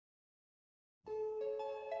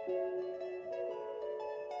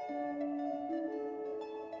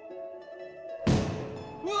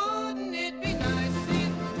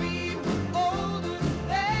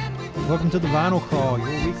Welcome to the Vinyl Crawl, your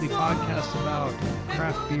weekly podcast about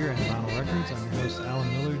craft beer and vinyl records. I'm your host, Alan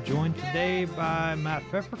Miller, joined today by Matt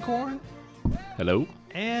Pfeffercorn. Hello.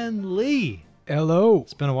 And Lee. Hello.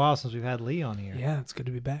 It's been a while since we've had Lee on here. Yeah, it's good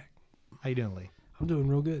to be back. How you doing, Lee? I'm doing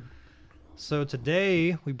real good. So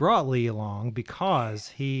today we brought Lee along because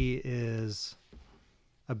he is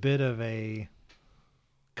a bit of a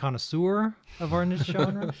connoisseur of our niche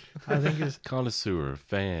genre. I think is Connoisseur,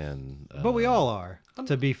 fan. but we all are,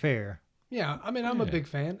 to be fair. Yeah, I mean, I'm a big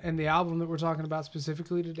fan, and the album that we're talking about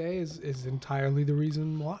specifically today is entirely the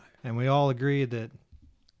reason why. And we all agree that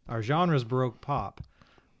our genre is Baroque pop,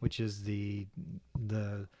 which is the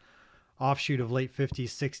offshoot of late 50s,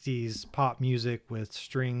 60s pop music with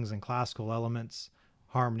strings and classical elements,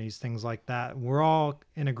 harmonies, things like that. We're all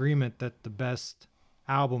in agreement that the best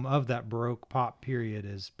album of that Baroque pop period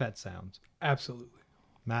is Pet Sounds. Absolutely.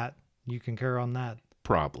 Matt, you concur on that?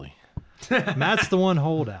 Probably. Matt's the one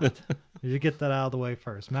holdout. You get that out of the way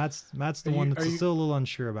first. Matt's the one that's still a little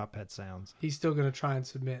unsure about Pet Sounds. He's still going to try and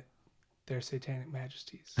submit their satanic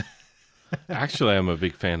majesties. Actually, I'm a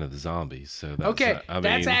big fan of the Zombies. So that's, Okay,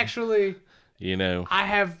 that's actually... You know, I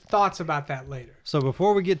have thoughts about that later. So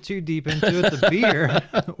before we get too deep into it, the beer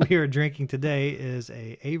we are drinking today is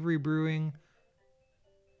a Avery Brewing.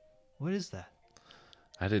 What is that?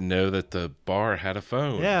 I didn't know that the bar had a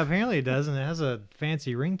phone. Yeah, apparently it does, and it has a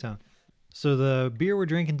fancy ringtone. So the beer we're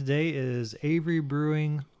drinking today is Avery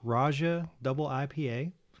Brewing Raja Double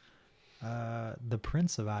IPA. The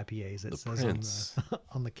Prince of IPAs, it says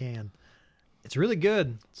on the can. It's really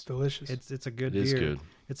good. It's delicious. It's a good It beer. is good.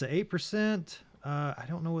 It's an 8%. I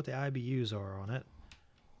don't know what the IBUs are on it.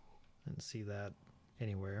 I didn't see that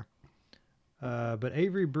anywhere. But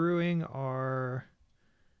Avery Brewing are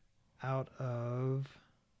out of...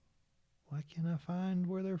 Why can't I find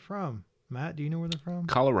where they're from? Matt, do you know where they're from?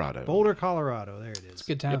 Colorado. Boulder, Colorado. There it is. It's a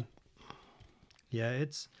good time. Yep. Yeah,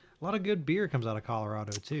 it's a lot of good beer comes out of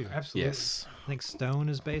Colorado too. Absolutely. Yes. I think Stone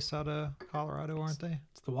is based out of Colorado, aren't they?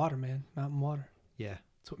 It's the water, man. Mountain water. Yeah,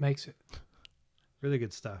 That's what makes it. really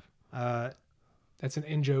good stuff. That's an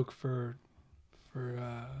in-joke for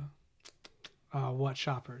what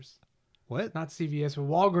shoppers? What? Not CVS, but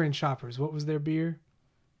Walgreens shoppers. What was their beer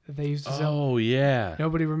that they used to sell? Oh, yeah.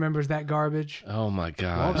 Nobody remembers that garbage. Oh, my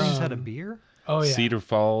gosh. Walgreens had a beer? Oh, yeah. Cedar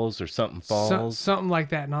Falls or something Falls. Something like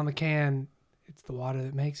that. And on the can, it's the water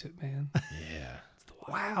that makes it, man. Yeah. It's the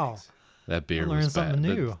water Wow. that makes it. That beer learned was bad.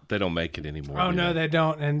 something new. They don't make it anymore. Oh, do no, they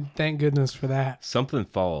don't. And thank goodness for that. Something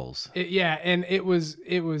Falls. Yeah, and it was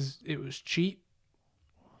cheap.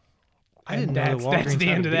 I didn't And know that that's Walgreens the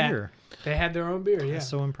had end of that. beer. They had their own beer, yeah. That's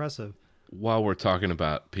so impressive. While we're talking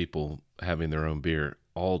about people having their own beer,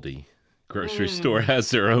 Aldi grocery store has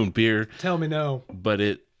their own beer. Tell me no. But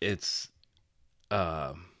it's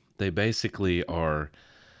they basically are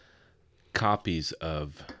copies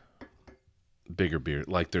of bigger beer.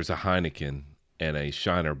 Like there's a Heineken and a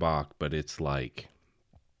Shiner Bock, but it's like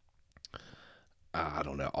I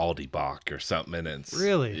don't know, Aldi Bock or something. And it's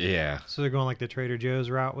Really? yeah, So they're going like the Trader Joe's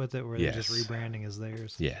route with it, where they're Yes. just rebranding as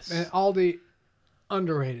theirs. yes. And Aldi,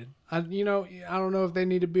 underrated. I don't know if they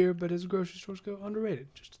need a beer, but as grocery stores go, underrated.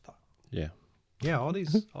 Just a thought. Yeah. Yeah,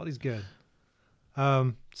 Aldi's good.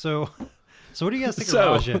 So what do you guys think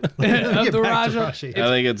So- of Raja? Of Get the back to Raja? Raja. I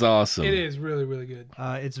think it's awesome. It is really, really good.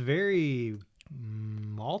 It's very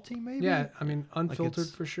malty, maybe. Yeah, I mean, unfiltered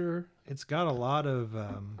it's- for sure. It's got a lot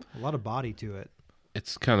of body to it.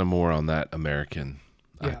 It's kind of more on that American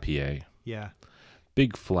Yeah. IPA. Yeah.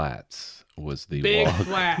 Big Flats was the Big log.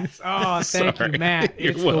 flats. Oh, thank Sorry. you, Matt.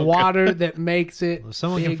 You're It's welcome. the water that makes it. Well, if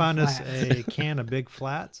someone can Big find us Flats. a can of Big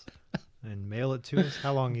Flats and mail it to us,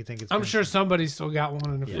 how long do you think it's I'm been sure since- somebody's still got one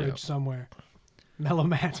in the Yeah. fridge somewhere. Mellow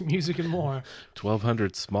Matt's Music and More.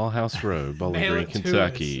 1200 Small House Road, Bowling Mail Green, it to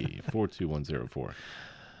Kentucky, 42104.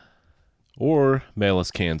 Or mail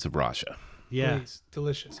us cans of Raja. Yeah. Please.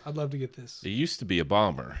 Delicious. I'd love to get this. It used to be a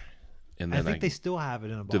bomber. And I then think they still have it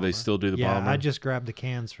in a bomber. Do they still do the yeah, bomber? I just grabbed the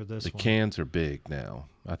cans for this the one. cans are big now.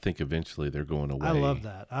 I think eventually they're going away. I love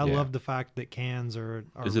that. I Yeah. love the fact that cans are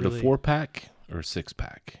Is it really, a 4-pack or a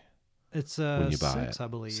 6-pack? It's when you buy 6, it? I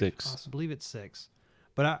believe. 6. I believe it's 6.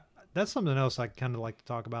 But that's something else I kind of like to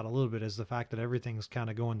talk about a little bit, is the fact that everything's kind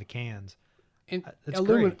of going to cans. And It's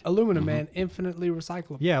great. aluminum, Mm-hmm. man, infinitely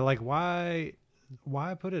recyclable. Yeah, like why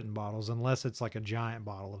put it in bottles unless it's like a giant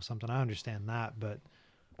bottle of something? I understand that, but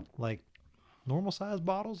like normal size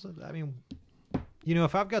bottles, I mean,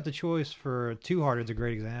 if I've got the choice for Two Hearted's a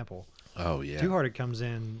great example. Oh, yeah. Two Hearted comes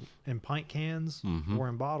in pint cans Mhm. or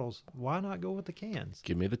in bottles. Why not go with the cans?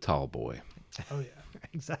 Give me the tall boy. Oh, yeah.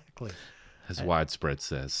 Exactly. As Widespread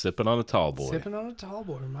says, sipping on a tall boy. Sipping on a tall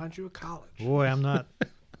boy reminds you of college. Boy, I'm not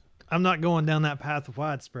I'm not going down that path of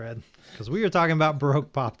widespread because we are talking about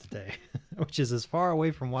Baroque pop today, which is as far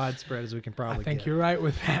away from widespread as we can probably I think get. you're right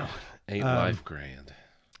with that one. Ain't life grand?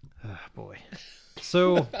 Oh, boy.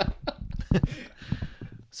 So,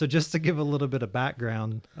 so just to give a little bit of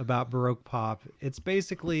background about Baroque pop, it's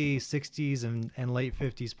basically 60s and late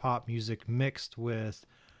 50s pop music mixed with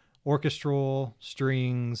orchestral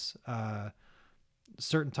strings,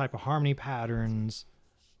 certain type of harmony patterns,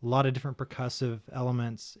 a lot of different percussive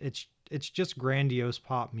elements. It's just grandiose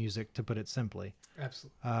pop music, to put it simply.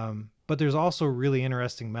 Absolutely. But there's also really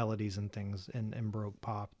interesting melodies and things in Baroque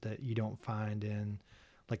pop that you don't find in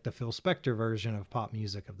like the Phil Spector version of pop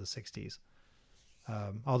music of the 60s.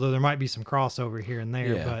 Although there might be some crossover here and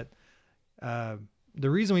there, Yeah. but the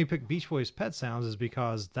reason we picked Beach Boys' Pet Sounds is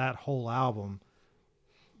because that whole album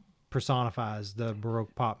personifies the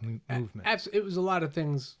Baroque pop movement. It was a lot of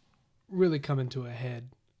things really coming to a head,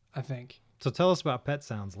 I think. So tell us about Pet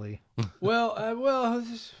Sounds, Lee. Well,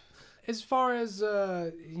 as far as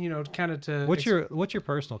kind of to What's your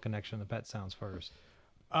personal connection to Pet Sounds first?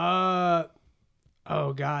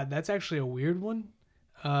 oh God, that's actually a weird one.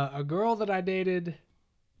 A girl that I dated,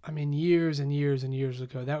 I mean, years and years and years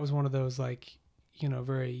ago. That was one of those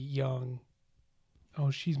very young. Oh,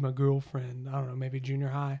 she's my girlfriend. I don't know, maybe junior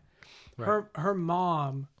high. Right. Her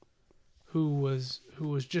mom, who was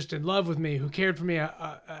just in love with me, who cared for me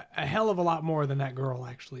a hell of a lot more than that girl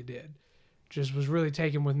actually did. Just was really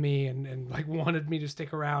taken with me and like wanted me to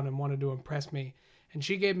stick around and wanted to impress me. And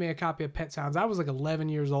she gave me a copy of Pet Sounds. I was like 11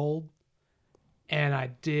 years old, and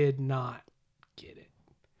I did not get it.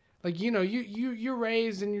 Like, you're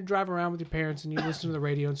raised and you drive around with your parents and you listen to the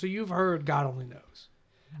radio, and so you've heard God Only Knows.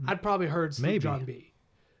 I'd probably heard Sloop Maybe. John B.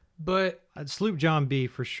 But Sloop John B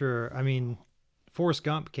for sure. I mean, Forrest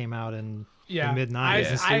Gump came out in the mid-90s,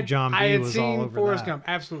 and Sloop John I B had was seen all over Forrest that. Gump,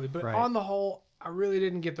 absolutely. But Right. on the whole, I really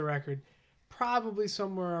didn't get the record. Probably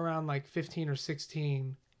somewhere around like 15 or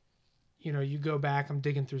 16, you go back, I'm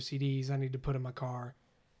digging through CDs I need to put in my car.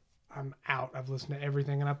 I'm out. I've listened to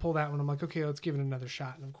everything. And I pull that one. I'm like, okay, let's give it another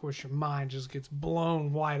shot. And of course, your mind just gets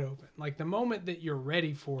blown wide open. Like the moment that you're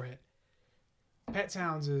ready for it, Pet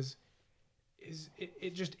Sounds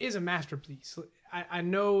it just is a masterpiece. I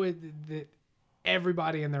know that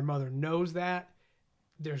everybody and their mother knows that.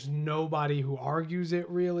 There's nobody who argues it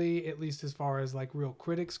really, at least as far as like real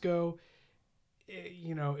critics go.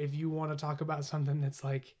 If you want to talk about something that's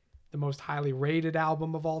like the most highly rated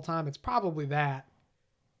album of all time, it's probably that.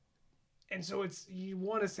 And so you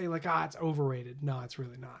want to say like, it's overrated. No, it's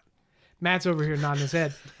really not. Matt's over here nodding his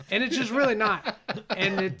head, and it's just really not.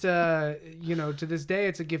 And it, to this day,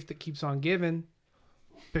 it's a gift that keeps on giving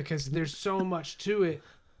because there's so much to it.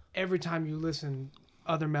 Every time you listen,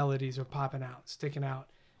 other melodies are popping out, sticking out.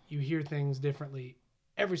 You hear things differently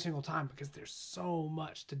every single time because there's so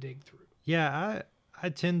much to dig through. Yeah, I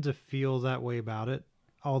tend to feel that way about it.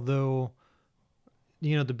 Although,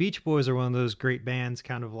 the Beach Boys are one of those great bands,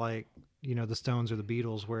 kind of like, the Stones or the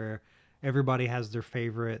Beatles, where everybody has their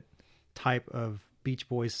favorite type of Beach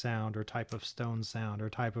Boys sound or type of Stones sound or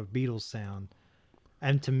type of Beatles sound.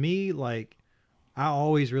 And to me, like, I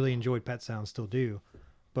always really enjoyed Pet Sounds, still do.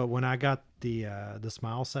 But when I got the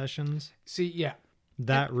Smile Sessions,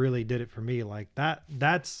 that really did it for me. Like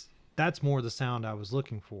that's more the sound I was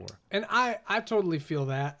looking for. And I totally feel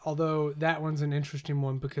that, although that one's an interesting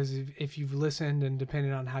one because if you've listened and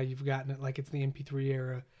depending on how you've gotten it, like it's the MP3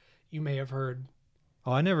 era, you may have heard.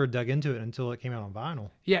 Oh, I never dug into it until it came out on vinyl.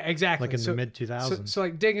 Yeah, exactly. Like in the mid 2000s. So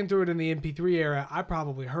like digging through it in the MP3 era, I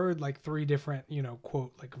probably heard like 3 different,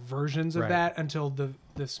 quote, like versions of that until the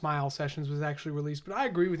Smile Sessions was actually released. But I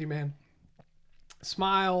agree with you, man.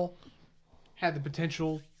 Smile had the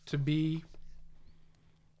potential to be,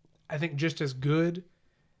 I think, just as good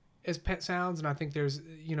as Pet Sounds. And I think there's,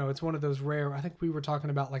 it's one of those rare, I think we were talking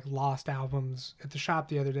about like lost albums at the shop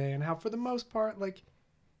the other day and how for the most part, like,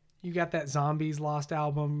 you got that Zombies lost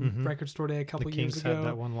album, Record Store Day a couple years ago. Kinks had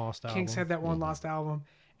that one lost album. Kinks had that one lost album.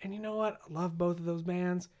 And you know what? I love both of those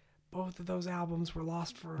bands. Both of those albums were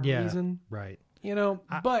lost for a reason. Right.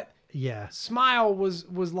 But yeah, Smile was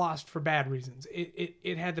lost for bad reasons.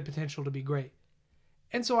 It had the potential to be great.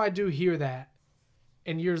 And so I do hear that.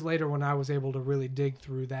 And years later when I was able to really dig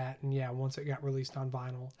through that, and once it got released on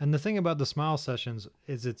vinyl. And the thing about the Smile Sessions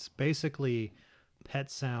is it's basically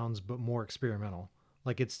Pet Sounds, but more experimental.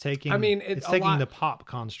 Like it's taking, the pop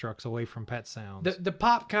constructs away from Pet Sounds. The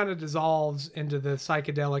pop kind of dissolves into the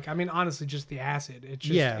psychedelic. I mean, honestly, just the acid. It's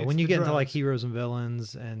just, when you get into drugs. like Heroes and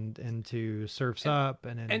Villains and into Surf's Up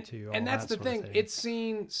and into all and that's that the sort of thing. thing. It's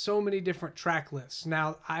seen so many different track lists.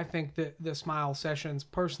 Now, I think that the Smile Sessions,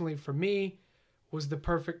 personally for me, was the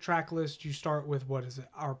perfect track list. You start with, what is it,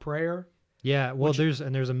 Our Prayer? Yeah, well, there's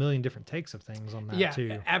a million different takes of things on that Yeah,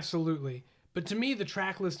 too. absolutely. But to me, the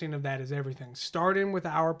track listing of that is everything. Starting with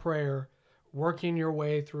Our Prayer, working your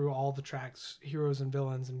way through all the tracks, Heroes and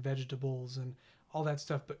Villains and Vegetables and all that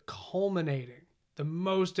stuff, but culminating. The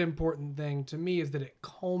most important thing to me is that it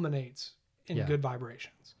culminates in Yeah. Good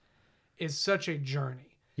Vibrations. Is such a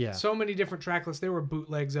journey. Yeah. So many different track lists. There were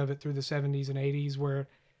bootlegs of it through the 70s and 80s where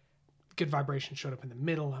Good Vibration showed up in the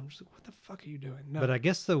middle. I'm just like, what the fuck are you doing? No. But I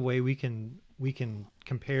guess the way we can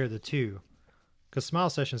compare the two, because Smile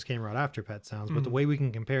Sessions came right after Pet Sounds, but the way we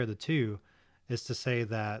can compare the two is to say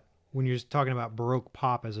that when you're talking about Baroque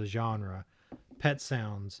pop as a genre, Pet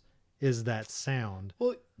Sounds is that sound.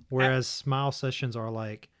 Well, Whereas Smile Sessions are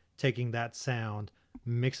like taking that sound,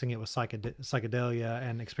 mixing it with psychedelia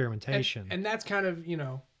and experimentation. and that's kind of,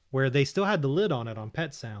 where they still had the lid on it on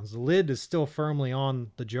Pet Sounds. The lid is still firmly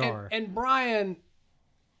on the jar. and Brian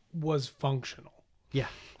was functional. Yeah.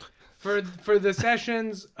 For the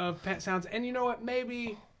sessions of Pet Sounds. And you know what?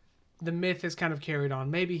 Maybe the myth is kind of carried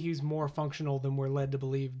on. Maybe he's more functional than we're led to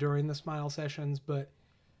believe during the Smile Sessions. But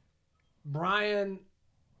Brian,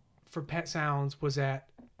 for Pet Sounds, was at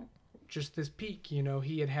just this peak. He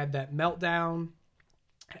had that meltdown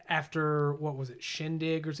after, what was it,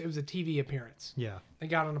 Shindig? Or it was a TV appearance. Yeah. They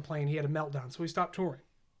got on a plane. He had a meltdown. So he stopped touring.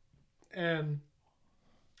 And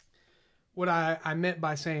what I meant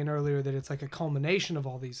by saying earlier that it's like a culmination of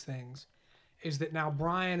all these things is that now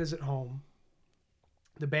Brian is at home.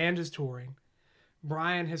 The band is touring.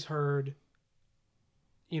 Brian has heard,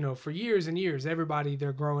 for years and years, everybody,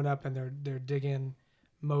 they're growing up and they're digging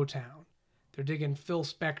Motown. They're digging Phil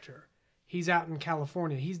Spector. He's out in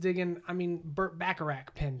California. He's digging, Burt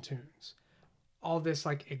Bacharach pen tunes. All this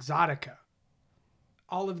like Exotica.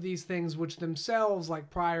 All of these things which themselves, like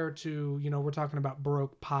prior to, we're talking about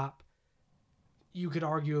Baroque pop, you could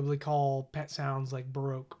arguably call Pet Sounds like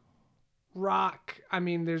Baroque rock.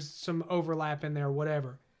 There's some overlap in there,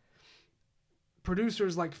 whatever.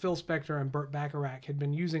 Producers like Phil Spector and Burt Bacharach had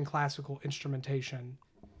been using classical instrumentation,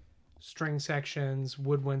 string sections,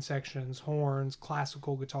 woodwind sections, horns,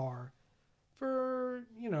 classical guitar for,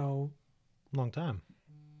 Long time.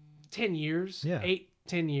 10 years, Yeah.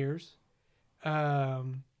 10 years.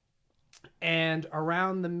 And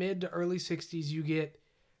around the mid to early 60s, you get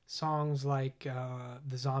songs like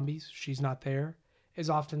The Zombies, She's Not There, is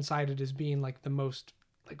often cited as being like the most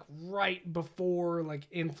like right before like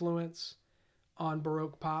influence on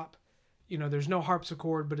Baroque pop. There's no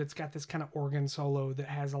harpsichord, but it's got this kind of organ solo that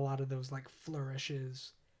has a lot of those like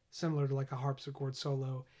flourishes, similar to like a harpsichord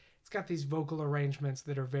solo. It's got these vocal arrangements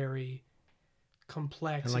that are very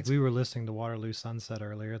complex. And like we were listening to Waterloo Sunset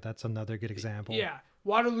earlier. That's another good example. Yeah.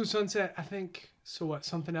 Waterloo Sunset, I think, so what,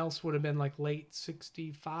 something else would have been like late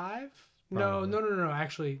 65? No,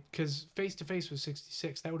 actually, because Face to Face was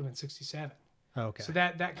 66. That would have been 67. Oh, okay. So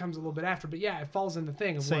that comes a little bit after. But yeah, it falls in the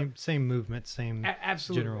thing. Of same movement, same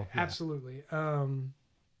absolutely, general. Yeah. Absolutely.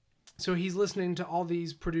 So he's listening to all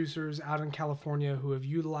these producers out in California who have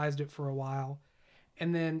utilized it for a while.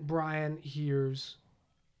 And then Brian hears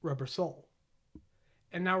Rubber Soul.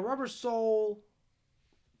 And now Rubber Soul,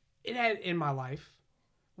 it had In My Life,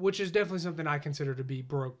 which is definitely something I consider to be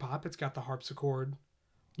Baroque pop. It's got the harpsichord.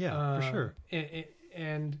 Yeah, for sure.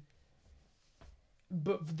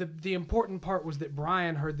 But the important part was that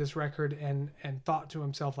Brian heard this record and thought to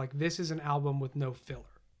himself, like, this is an album with no filler.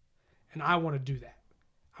 And I want to do that.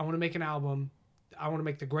 I want to make an album. I want to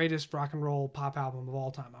make the greatest rock and roll pop album of all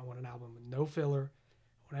time. I want an album with no filler.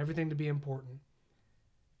 I want everything to be important.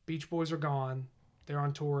 Beach Boys are gone. They're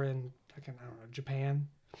on tour in, Japan.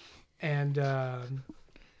 And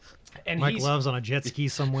Mike Love's on a jet ski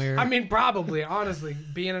somewhere. Probably, honestly,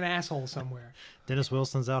 being an asshole somewhere. Dennis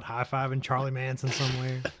Wilson's out high-fiving Charlie Manson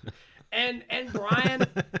somewhere. And Brian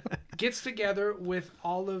gets together with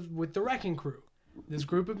the Wrecking Crew, this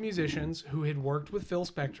group of musicians who had worked with Phil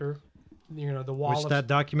Spector. The Wall Which of that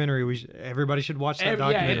documentary, everybody should watch that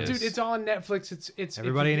documentary. Yeah, dude, it's on Netflix. It's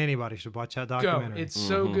everybody and anybody should watch that documentary. Go. It's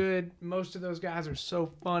so good. Most of those guys are so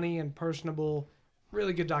funny and personable.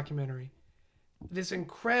 Really good documentary. This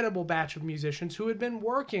incredible batch of musicians who had been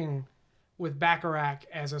working with Bacharach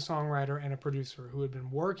as a songwriter and a producer, who had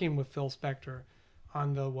been working with Phil Spector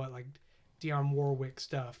on the Dionne Warwick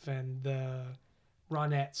stuff and the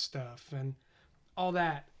Ronette stuff and all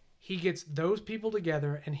that. He gets those people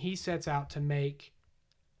together and he sets out to make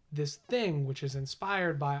this thing which is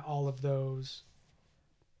inspired by all of those,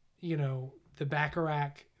 the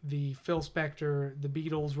Bacharach, the Phil Spector, the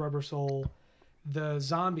Beatles, Rubber Soul, the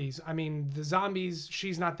Zombies. The Zombies,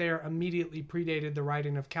 She's Not There, immediately predated the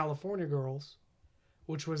writing of California Girls,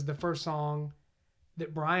 which was the first song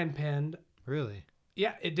that Brian penned. Really?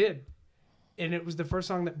 Yeah, it did. And it was the first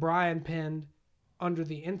song that Brian penned under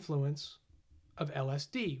the influence of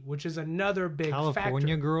LSD, which is another big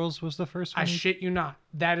California factor. Girls was the first one. I shit you not.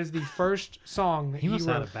 That is the first song that He he must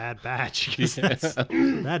wrote. have had a bad batch. 'Cause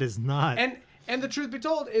that is not. And the truth be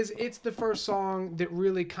told is it's the first song that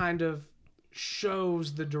really kind of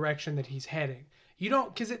shows the direction that he's heading. You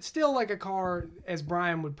don't, because it's still like a car, as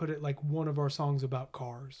Brian would put it, like one of our songs about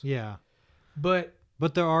cars. Yeah. But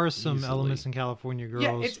there are some Easily. elements in California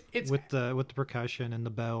Girls it's with the percussion and the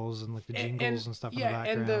bells and like the jingles and stuff in the yeah,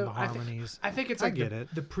 background, and the harmonies. I think it's I like get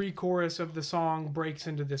it. the pre-chorus of the song breaks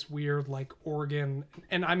into this weird like organ,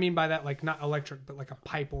 and I mean by that like not electric, but like a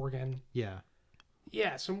pipe organ. Yeah.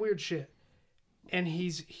 Yeah, some weird shit. And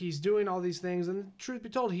he's doing all these things, and truth be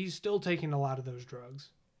told, he's still taking a lot of those drugs.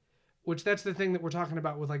 Which that's the thing that we're talking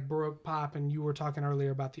about with like Baroque pop, and you were talking earlier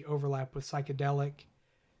about the overlap with psychedelic.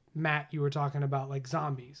 Matt, you were talking about like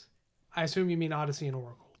zombies. I assume you mean Odyssey and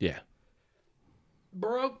Oracle. Yeah.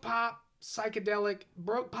 Baroque pop, psychedelic.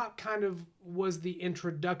 Baroque pop kind of was the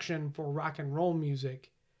introduction for rock and roll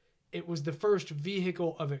music. It was the first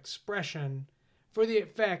vehicle of expression for the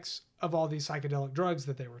effects of all these psychedelic drugs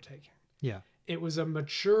that they were taking. Yeah. It was a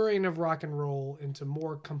maturing of rock and roll into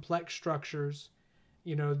more complex structures.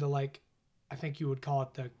 You know, the like, I think you would call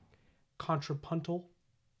it the contrapuntal.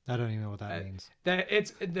 I don't even know what that means. That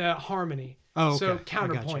it's the harmony. Oh, okay. So I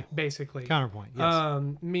counterpoint, gotcha. basically. Counterpoint, yes.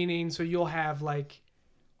 Meaning, so you'll have like,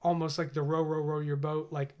 almost like the row, row, row your boat,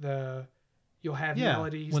 like you'll have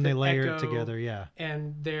melodies when that they layer echo, it together, yeah.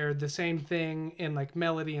 and they're the same thing in like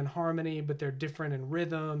melody and harmony, but they're different in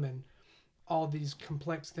rhythm and all these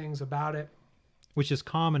complex things about it. Which is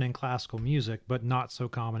common in classical music, but not so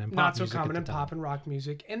common in pop Not so music. common at in the pop time. and rock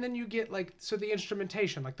music. And then you get like, so the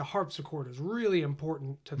instrumentation, like the harpsichord is really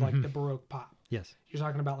important to like the Baroque pop. Yes. You're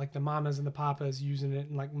talking about like the Mamas and the Papas using it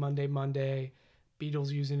in like Monday, Monday, Beatles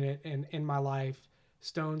using it in My Life,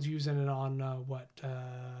 Stones using it on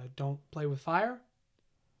Don't Play with Fire,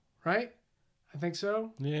 right? I think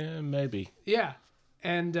so. Yeah, maybe. Yeah.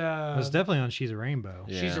 And It was definitely on She's a Rainbow.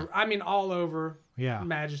 Yeah. I mean, all over Yeah.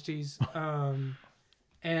 Majesties.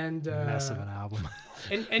 And Mess of an album.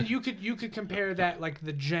 and you could compare that like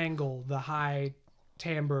the jangle, the high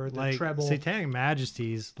timbre, the Like treble. Satanic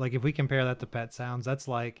Majesties, like if we compare that to Pet Sounds, that's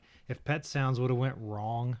like if Pet Sounds would have went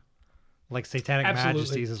wrong, like Satanic Absolutely.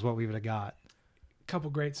 Majesties is what we would have got. Couple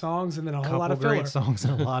great songs and then a whole Couple lot of filler. great songs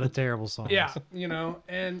and a lot of terrible songs. Yeah, you know,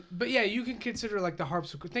 but yeah, you can consider like the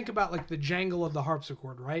harpsichord. Think about like the jangle of the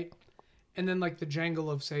harpsichord, right? And then like the jangle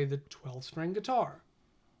of say the 12-string guitar,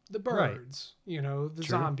 the Byrds, you know, the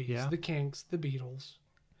True, Zombies, yeah. the Kinks, the Beatles.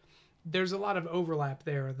 There's a lot of overlap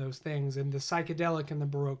there in those things, and the psychedelic and the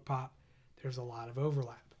Baroque pop, there's a lot of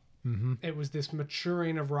overlap. Mm-hmm. It was this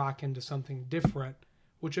maturing of rock into something different,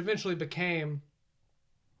 which eventually became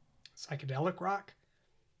psychedelic rock.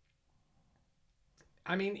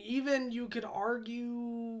 I mean, even you could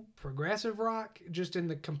argue progressive rock, just in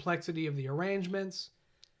the complexity of the arrangements.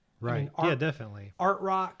 Right. I mean, Yeah, definitely. Art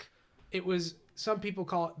rock. It was, some people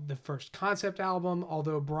call it the first concept album,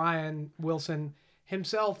 although Brian Wilson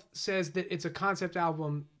himself says that it's a concept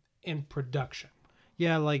album in production.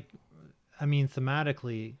 Yeah, like I mean,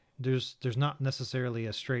 thematically, there's not necessarily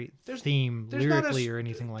a straight theme there's not lyrically or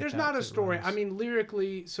anything like that. There's not a that story. runs. I mean,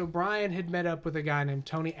 lyrically, so Brian had met up with a guy named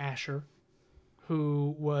Tony Asher,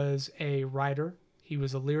 who was a writer. He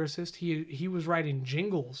was a lyricist. He was writing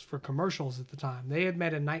jingles for commercials at the time. They had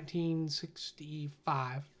met in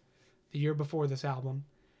 1965, the year before this album,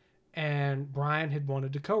 and Brian had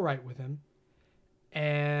wanted to co-write with him.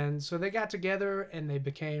 And so they got together and they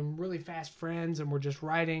became really fast friends and were just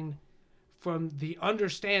writing from the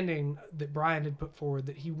understanding that Brian had put forward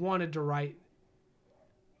that he wanted to write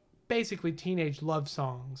basically teenage love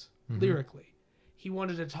songs lyrically. He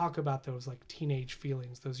wanted to talk about those like teenage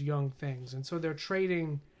feelings, those young things. And so they're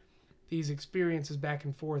trading these experiences back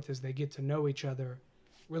and forth as they get to know each other,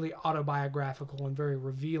 really autobiographical and very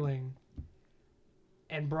revealing.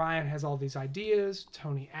 And Brian has all these ideas.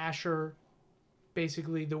 Tony Asher,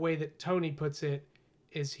 basically the way that Tony puts it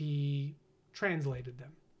is he translated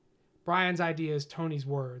them. Brian's idea is Tony's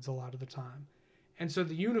words a lot of the time. And so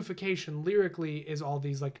the unification lyrically is all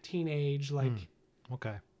these like teenage like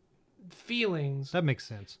Okay. feelings, That makes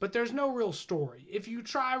sense. but there's no real story. If you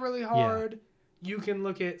try really hard, you can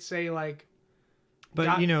look at say like,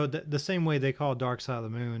 But you know, the same way they call Dark Side of the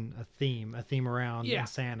Moon a theme around Yeah.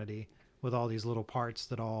 insanity with all these little parts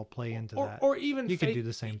that all play into or, that. or even you could do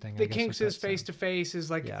the same thing. The I guess, Kinks' with that Face sound. to Face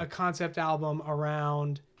is like Yeah. a concept album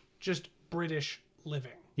around just British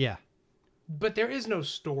living. Yeah. But there is no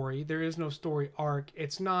story. There is no story arc.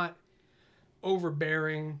 It's not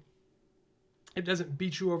overbearing. It doesn't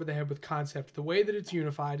beat you over the head with concept. The way that it's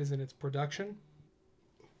unified is in its production,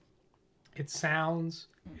 its sounds,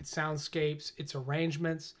 its soundscapes, its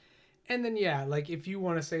arrangements. And then, yeah, like if you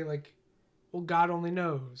want to say like, well, God only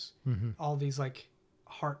knows, all these like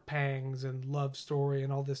heart pangs and love story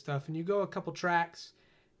and all this stuff. And you go a couple tracks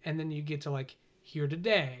and then you get to like Here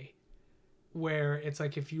Today, where it's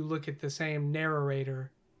like if you look at the same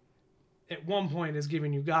narrator, at one point is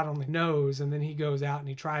giving you God only knows, and then he goes out and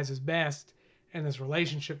he tries his best and this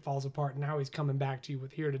relationship falls apart, and now he's coming back to you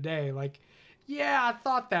with Here Today. Like, yeah, I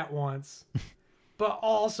thought that once. But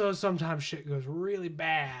also sometimes shit goes really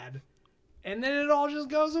bad, and then it all just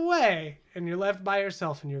goes away, and you're left by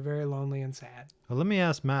yourself, and you're very lonely and sad. Well, let me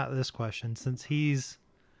ask Matt this question, since he's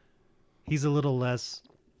a little less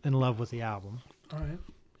in love with the album. All right.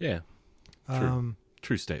 Yeah.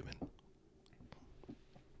 True statement.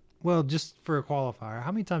 Well, just for a qualifier,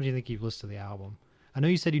 how many times do you think you've listened to the album? I know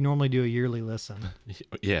you said you normally do a yearly listen.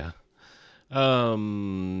 Yeah.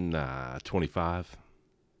 25.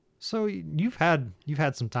 So you've had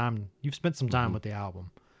some time. You've spent some time with the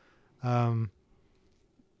album.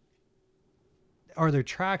 Are there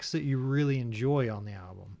tracks that you really enjoy on the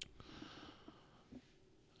album?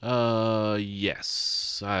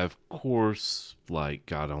 Yes. I of course like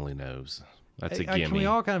God Only Knows. That's a gimme. Can we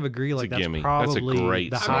all kind of agree like that's gimme. probably That's a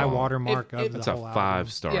great the song. high water mark of That's the a whole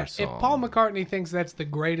 5-star Yeah, song. if Paul McCartney thinks that's the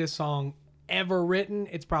greatest song ever written,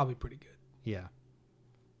 it's probably pretty good. Yeah,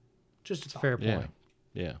 Just a it's a thought. fair point.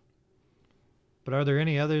 Yeah. But are there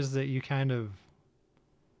any others that you kind of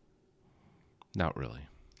Not really.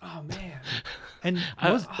 Oh man. and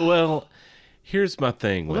Well, here's my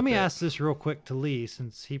thing. Well, with let me it. ask this real quick to Lee,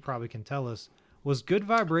 since he probably can tell us. Was Good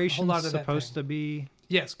Vibrations on to that supposed thing. to be?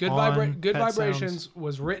 Yes, Good On Pet Vibrations Sounds.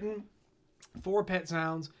 was written for Pet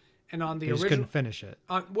Sounds, and on the You just original, couldn't finish it.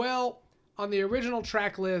 on the original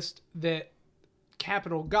track list that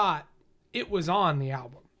Capitol got, it was on the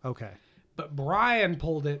album. Okay. But Brian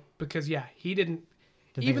pulled it because he didn't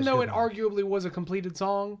think even it was though good it enough. arguably was a completed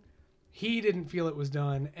song, he didn't feel it was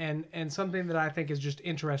done. And something that I think is just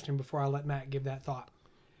interesting before I let Matt give that thought.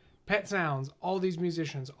 Pet Sounds, all these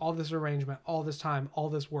musicians, all this arrangement, all this time, all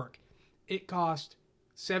this work. It cost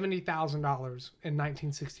 $70,000 in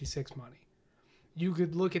 1966 money. You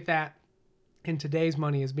could look at that in today's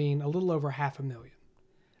money as being a little over $500,000.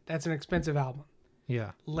 That's an expensive album.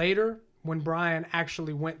 Yeah. Later, when Brian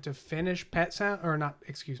actually went to finish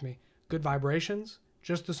Good Vibrations,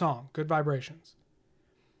 just the song, Good Vibrations,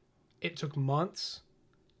 it took months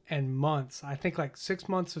and months. I think like 6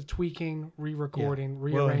 months of tweaking, re-recording,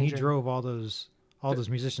 rearranging. Well, and he drove all those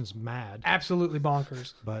musicians mad. Absolutely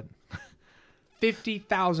bonkers. But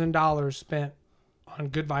 $50,000 spent on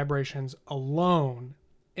Good Vibrations alone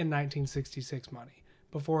in 1966 money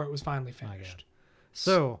before it was finally finished.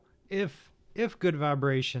 so if Good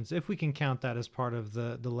Vibrations, if we can count that as part of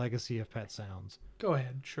the legacy of Pet Sounds, Go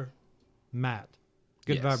ahead, sure. Matt,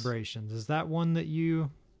 Good Yes. Vibrations, is that one that you?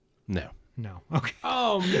 No. No. Okay.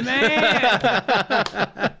 Oh man!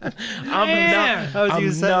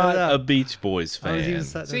 I'm not a Beach Boys I was fan. even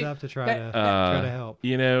setting See, it up to try that- to help.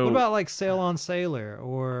 You know, What about like Sail on Sailor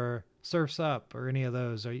or Surf's Up or any of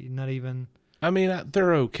those? Are you not even? I mean,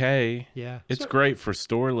 they're okay. Yeah, It's great for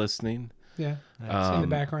store listening. Yeah, that's, in the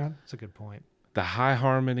background. that's a good point. The high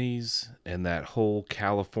harmonies and that whole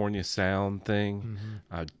California sound thing,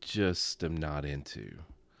 I just am not into.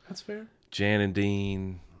 That's fair. Jan and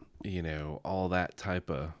Dean, all that type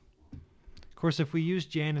of. Of course, if we use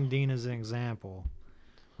Jan and Dean as an example,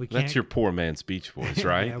 we can't. That's your poor man's Beach Boys,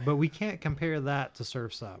 right? Yeah, but we can't compare that to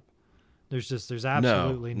Surf's Up. There's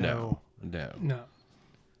absolutely no.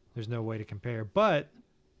 there's no way to compare. But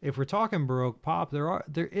if we're talking Baroque pop,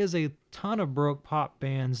 there is a ton of Baroque pop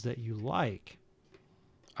bands that you like.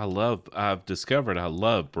 I've discovered I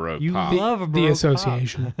love Baroque You pop. love a The Baroque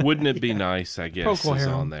association. Wouldn't it be nice, I guess, Procol is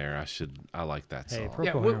Harum. on there. I like that Hey, song. Procol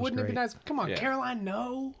Yeah, Harum's wouldn't it be great. nice? Come on, Yeah. Caroline,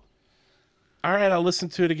 no. All right, I'll listen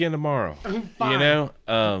to it again tomorrow.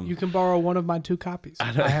 Fine. You can borrow one of my 2 copies. I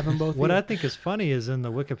have them both. What here. I think is funny is in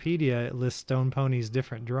the Wikipedia it lists Stone Pony's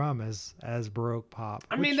different drum as Baroque pop.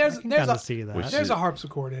 I mean, which there's- I can there's kinda a- see that. Which There's a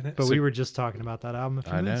harpsichord in it. But we were just talking about that album a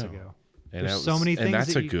few I minutes know. ago. And There's that so many things and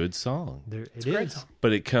that's that a you- good song. It a great is. song.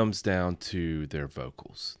 But it comes down to their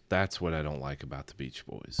vocals. That's what I don't like about the Beach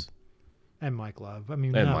Boys. And Mike Love. I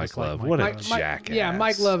mean, And no, Mike it's like Love. Mike What a Love. jackass. Yeah,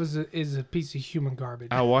 Mike Love is a piece of human garbage.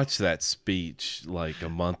 I watched that speech like a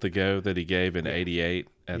month ago that he gave in '88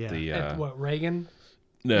 at Yeah. the At what, Reagan?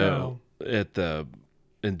 at the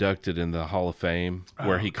inducted in the Hall of Fame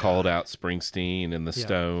where he called out Springsteen and the Yeah.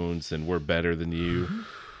 Stones and "We're Better Than You."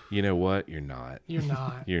 You know what? You're not. You're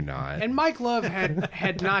not. You're not. And Mike Love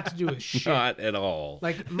had not to do with shit. Not at all.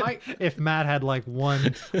 Like Mike, If Matt had like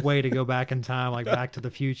one way to go back in time, like Back to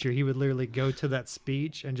the Future, he would literally go to that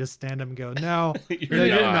speech and just stand up and go, "No, you're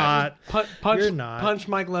not. punch, You're not." punch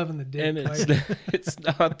Mike Love in the dick. And it's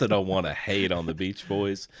not that I want to hate on the Beach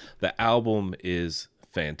Boys. The album is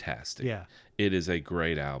fantastic. Yeah. It is a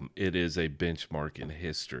great album. It is a benchmark in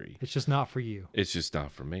history. It's just not for you." It's just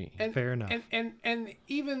not for me. Fair enough. And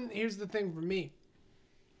even here's the thing for me.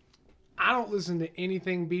 I don't listen to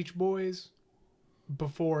anything Beach Boys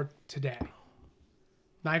before today.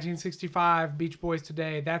 1965, Beach Boys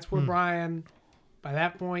today. That's where Brian, by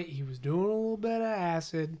that point, he was doing a little bit of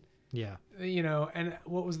acid. Yeah. You know, and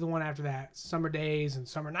what was the one after that? Summer Days and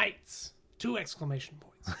Summer Nights. 2 exclamation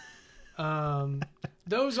points.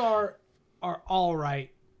 Those are all right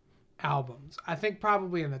albums. I think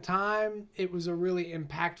probably in the time it was a really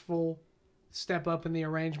impactful step up in the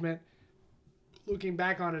arrangement. Looking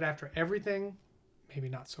back on it after everything, maybe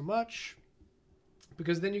not so much,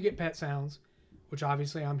 because then you get Pet Sounds, which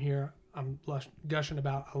obviously I'm gushing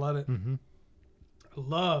about. I love it. Mm-hmm. I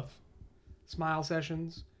love Smile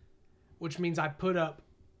Sessions, which means I put up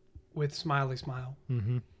with Smiley Smile.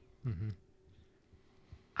 Mm-hmm. Mm-hmm.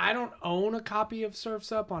 I don't own a copy of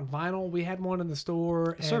Surf's Up on vinyl. We had one in the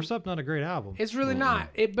store. And Surf's Up, not a great album. it's really not.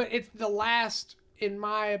 But it's the last, in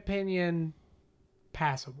my opinion,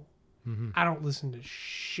 passable. Mm-hmm. I don't listen to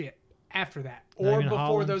shit after that Not or even before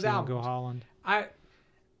Holland? those You don't albums. Go Holland.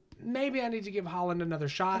 Maybe I need to give Holland another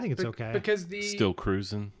shot. I think it's okay. because Still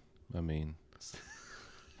cruising. I mean,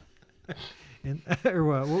 And, or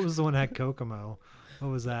what was the one that had Kokomo? What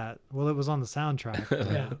was that? Well, it was on the soundtrack.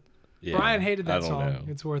 yeah. yeah, Brian hated I that don't song. know.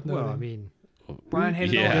 It's worth noting. Well, I mean, Brian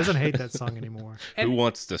hated he Yeah. all doesn't hate that song anymore. Who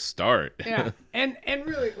wants to start? Yeah, and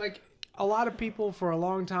really, like a lot of people for a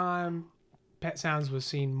long time, Pet Sounds was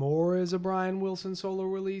seen more as a Brian Wilson solo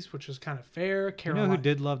release, which was kind of fair. You Caroline, know who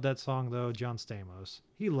did love that song though? John Stamos.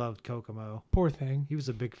 He loved Kokomo. Poor thing. He was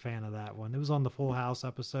a big fan of that one. It was on the Full House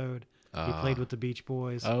episode. He played with the Beach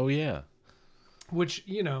Boys. Oh yeah. Which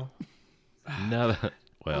No.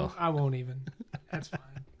 Well, I won't even. That's fine.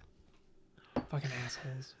 Fucking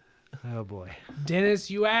assholes. Oh boy.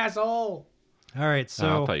 Dennis, you asshole. All right, I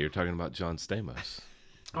so thought you were talking about John Stamos.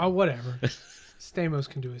 Oh, whatever. Stamos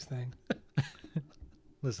can do his thing.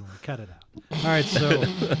 listen, cut it out. All right, so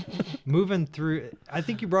moving through, I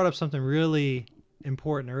think you brought up something really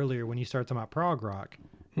important earlier when you started talking about prog rock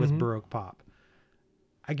with Baroque pop.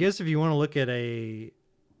 I guess if you want to look at a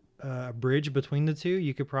bridge between the two,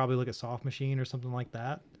 you could probably look at Soft Machine or something like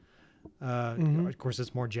that. Of course,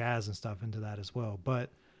 it's more jazz and stuff into that as well. But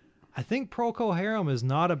I think Procol Harum is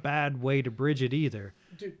not a bad way to bridge it either.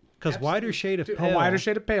 Because Wider Shade of Pale, A Wider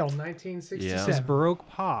Shade of Pale, 1967. is Baroque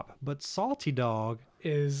pop, but Salty Dog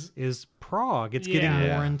is prog. It's getting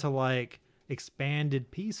Yeah. more into like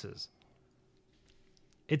expanded pieces.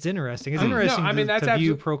 It's interesting. It's interesting I mean, that's to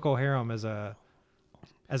view Procol Harum as a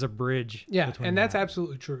bridge. yeah, between and that's that.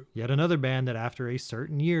 absolutely true. Yet another band that after a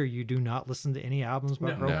certain year you do not listen to any albums by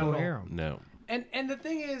No, Procol not at all. Harum. No. And the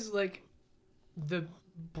thing is, like, the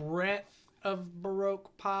breadth of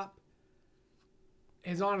Baroque pop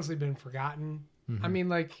has honestly been forgotten. I mean,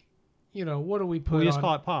 like, what do we put We just on?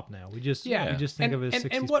 call it pop now. We just think and, of it as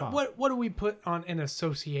 60s and pop. what do we put on an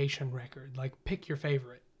association record? Like, pick your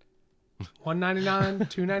favorite. $1.99,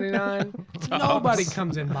 $2.99. Nobody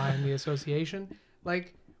comes in buying the association.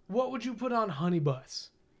 Like, what would you put on Honey Bus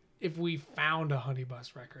if we found a Honey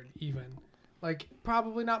Bus record? Even like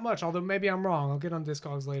probably not much. Although maybe I'm wrong. I'll get on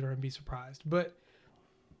Discogs later and be surprised. But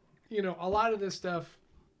a lot of this stuff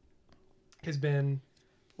has been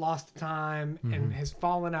lost to time and has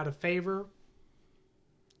fallen out of favor.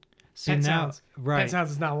 See, Pet now, Sounds. right? Pet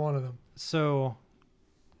Sounds is not one of them. So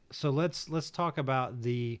let's talk about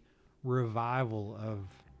the revival of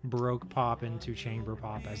Baroque pop into chamber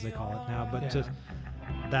pop, as they call it now. But just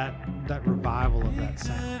that revival of that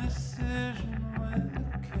sound.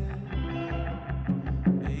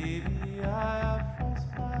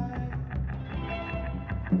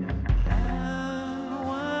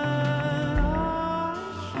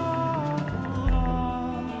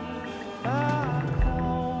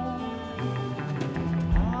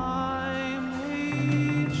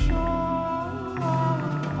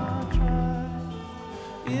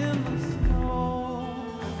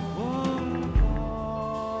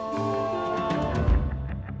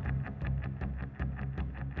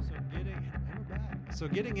 So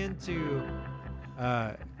getting into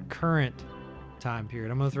current time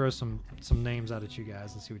period, I'm gonna throw some names out at you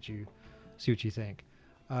guys and see what you think.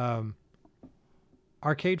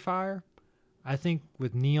 Arcade Fire, I think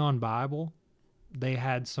with Neon Bible, they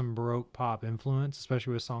had some Baroque pop influence,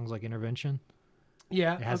 especially with songs like Intervention.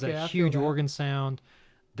 Yeah, It has okay, I that feel huge that. organ sound.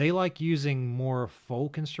 They like using more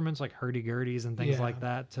folk instruments like hurdy-gurdies and things Yeah. like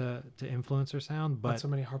that to influence their sound. Not But so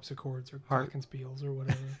many harpsichords or Harp- glockenspiels or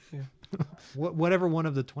whatever. Yeah. whatever one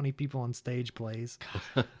of the 20 people on stage plays.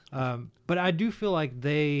 But I do feel like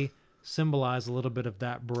they symbolize a little bit of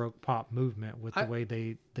that Baroque pop movement with the way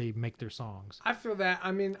they make their songs. I feel that.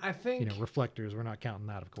 I mean, I think You know, Reflectors, we're not counting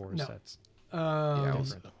that, of course. No. That's Yeah,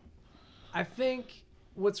 different. I think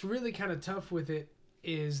what's really kind of tough with it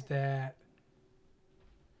is that,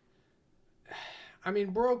 I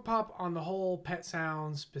mean, Baroque pop on the whole, Pet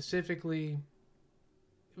Sounds specifically,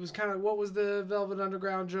 it was kind of, what was the Velvet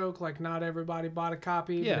Underground joke? Like, not everybody bought a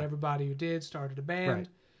copy, but everybody who did started a band. Right.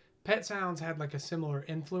 Pet Sounds had like a similar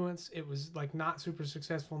influence. It was like not super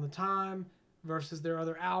successful in the time versus their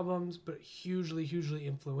other albums, but hugely, hugely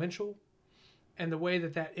influential. And the way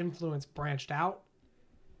that that influence branched out,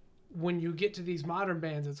 when you get to these modern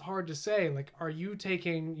bands, it's hard to say, like, are you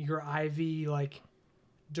taking your IV like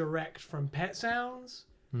direct from Pet Sounds,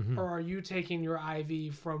 or are you taking your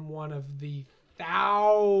IV from one of the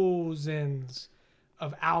thousands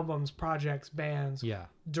of albums, projects, bands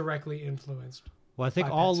directly influenced? Well, I think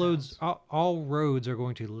by all roads are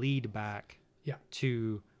going to lead back Yeah.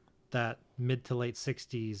 to that mid to late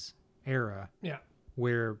 60s era Yeah,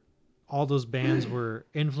 where all those bands were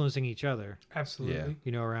influencing each other, absolutely. Yeah.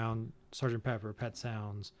 you know, around Sgt. Pepper, Pet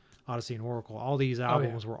Sounds, Odyssey and Oracle. All these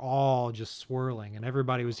albums were all just swirling, and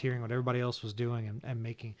everybody was hearing what everybody else was doing and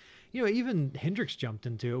making, you know, even Hendrix jumped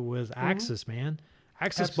into it with Axis, man.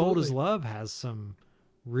 Axis Bold as Absolutely. Love has some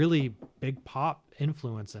really big pop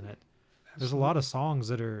influence in it. There's a lot of songs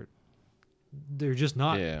that they're just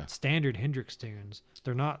not standard Hendrix tunes.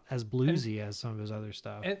 They're not as bluesy as some of his other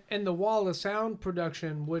stuff. And the wall of sound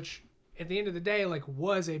production, which at the end of the day, like,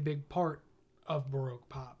 was a big part of Baroque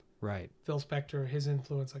pop. Right. Phil Spector, his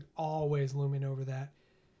influence, like, always looming over that,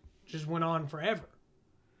 just went on forever.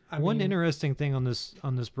 One interesting thing on this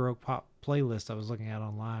Baroque pop playlist I was looking at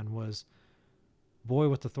online was "Boy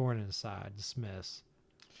with the Thorn in His Side," The Smiths.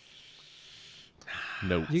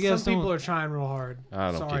 Nope. You guys some people don't- are trying real hard.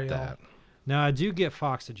 I don't Sorry, get that. Now I do get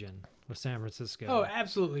Foxygen with San Francisco. Oh,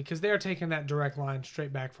 absolutely, because they're taking that direct line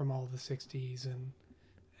straight back from all the '60s, and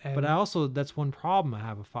But I also, that's one problem I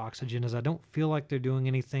have with Foxygen is I don't feel like they're doing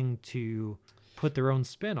anything to put their own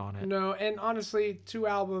spin on it. no, and honestly, 2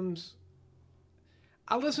 albums.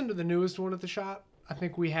 I listened to the newest one at the shop. I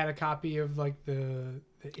think we had a copy of like the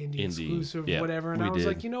indie exclusive, yeah, whatever, and we I was did.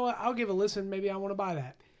 like, you know what? I'll give a listen. Maybe I want to buy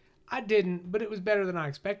that. I didn't, but it was better than I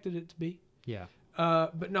expected it to be. Yeah.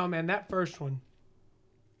 But no, man, that first one,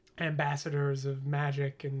 Ambassadors of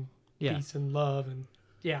Magic and Peace and Love, and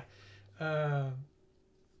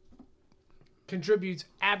contributes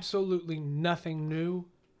absolutely nothing new.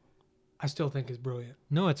 I still think is brilliant.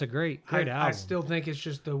 No, it's a great album. I still think it's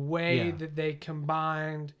just the way that they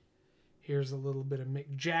combined. Here's a little bit of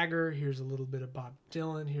Mick Jagger. Here's a little bit of Bob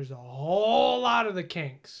Dylan. Here's a whole lot of the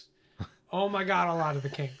Kinks. Oh my God, a lot of the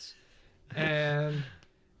Kinks. And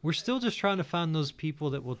we're still just trying to find those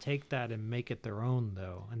people that will take that and make it their own,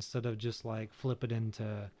 though, instead of just like flip it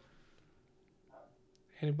into.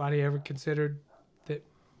 anybody ever considered that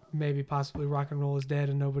maybe possibly rock and roll is dead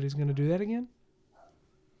and nobody's going to do that again?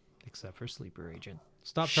 Except for Sleeper Agent.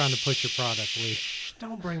 Stop trying to push your product, Lee. Shh,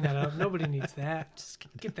 don't bring that up. Nobody needs that. Just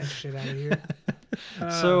get that shit out of here.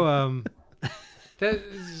 So, That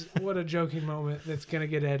is, what a joking moment that's going to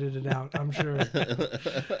get edited out, I'm sure.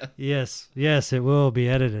 yes, it will be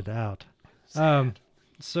edited out.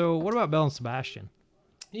 So what about Bell and Sebastian?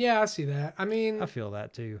 Yeah, I see that. I mean, I feel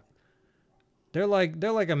that too. They're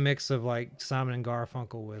like a mix of like Simon and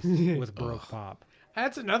Garfunkel with Baroque pop.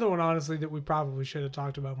 that's another one, honestly, that we probably should have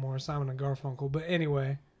talked about more, Simon and Garfunkel. But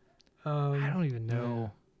anyway. I don't even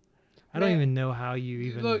know. I don't Man, even know how you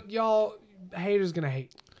even Look, y'all, haters going to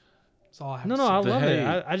hate. That's all I have to say. I The love it.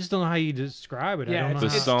 hate. I just don't know how you describe it. Yeah, I don't know The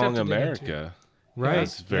It's how. tough song to dig into. America. Right.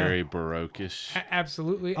 It's very Baroque-ish.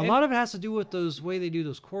 Absolutely. A lot of it has to do with those way they do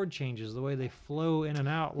those chord changes, the way they flow in and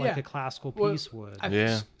out like Yeah. a classical Well, piece would.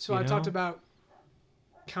 Yeah. So You I talked know? about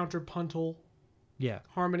counterpuntal Yeah.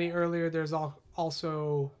 harmony earlier. There's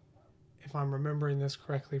also, if I'm remembering this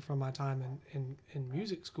correctly from my time in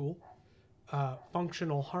music school,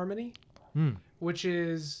 functional harmony, which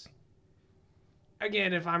is,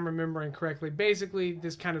 again, if I'm remembering correctly, basically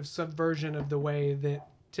this kind of subversion of the way that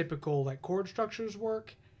typical like chord structures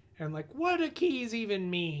work, and like what do keys even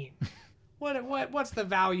mean? What's the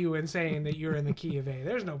value in saying that you're in the key of A?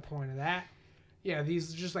 There's no point of that. Yeah,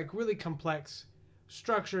 these are just like really complex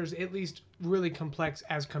structures, at least really complex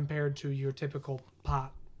as compared to your typical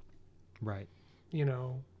pop. Right. you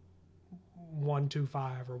know,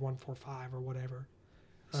 125 or 145 or whatever.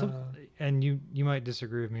 And you might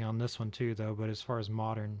disagree with me on this one too, though. But as far as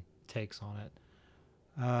modern takes on it,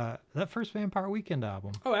 that first Vampire Weekend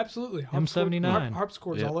album, Oh, absolutely. M79.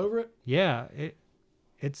 Harpsichords Yep. all over it. yeah,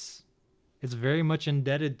 it's very much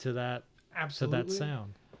indebted to that Absolutely.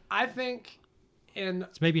 sound. I think, and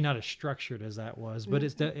It's maybe not as structured as that was, but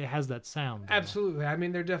it has that sound. though. absolutely, I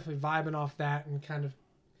mean, they're definitely vibing off that and kind of,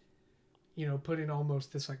 you know, putting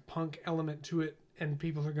almost this like punk element to it, and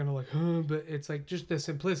people are gonna like, huh, but it's like just the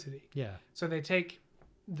simplicity. Yeah, So they take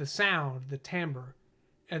the sound, the timbre,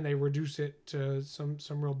 and they reduce it to some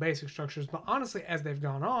real basic structures. But honestly, as they've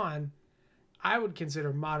gone on, I would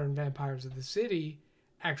consider modern Vampires of the City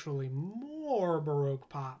actually more Baroque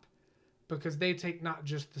pop, because they take not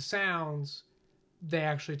just the sounds, they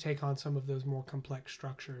actually take on some of those more complex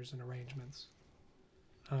structures and arrangements.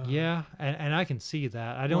 yeah, and I can see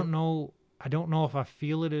that. I don't know if I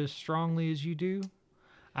feel it as strongly as you do.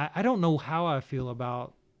 I don't know how I feel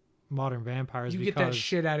about modern vampires. You because, get that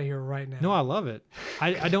shit out of here right now. No, I love it.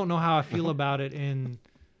 I don't know how I feel about it in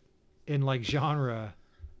like genre.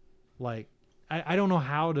 Like I don't know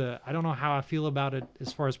how I feel about it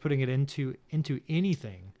as far as putting it into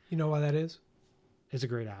anything. You know why that is? It's a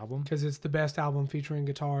great album Because it's the best album featuring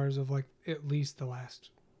guitars of like at least the last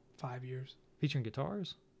 5 years. featuring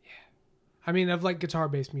guitars. I mean, of like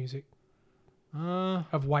guitar-based music,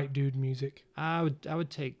 of white dude music. I would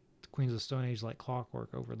take Queens of the Stone Age like Clockwork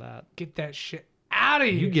over that. Get that shit out of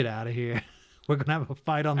here. You get out of here. We're gonna have a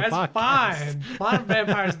fight on the That's podcast. fine. Modern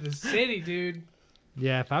Vampires of the City, dude.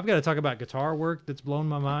 Yeah, if I've got to talk about guitar work that's blown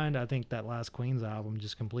my mind, I think that last Queens album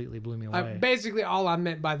just completely blew me away. Basically, all I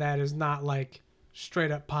meant by that is not like straight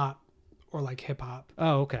up pop or like hip hop.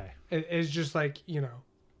 Oh, okay. It's just like, you know,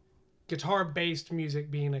 guitar based music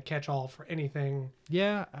being a catch all for anything.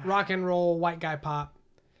 Yeah, Rock and roll, white guy pop.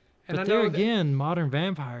 And but I there know that again, Modern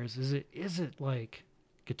Vampires is it like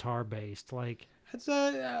guitar based? Like that's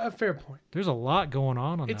a fair point. there's a lot going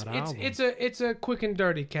on It's that album. it's a quick and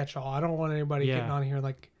dirty catch all. I don't want anybody Yeah. getting on here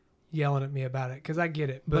like yelling at me about it, because I get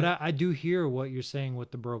it. but I do hear what you're saying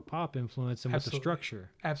with the Baroque pop influence and with the Absolutely. structure.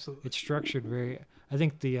 Absolutely. It's structured very. I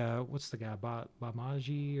think the what's the guy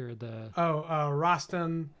Bamaji or the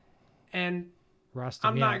Rostam, and Rostam.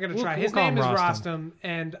 I'm yeah. not gonna try. We'll His call him name is Rostam,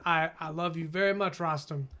 and I love you very much,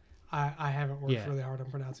 Rostam. I haven't worked Yeah. really hard on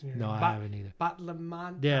pronouncing your No, name. I haven't either.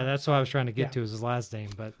 Batlaman. Yeah, that's what I was trying to get Yeah. to is his last name,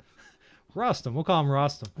 but Rostam. We'll call him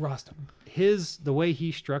Rostam. Rostam. The way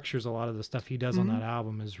he structures a lot of the stuff he does on Mm-hmm. that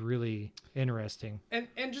album is really interesting. And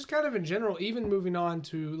just kind of in general, even moving on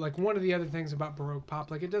to like one of the other things about Baroque pop,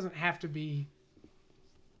 like it doesn't have to be,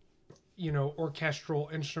 you know, orchestral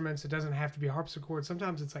instruments. It doesn't have to be harpsichord.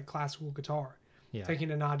 Sometimes it's like classical guitar, Yeah.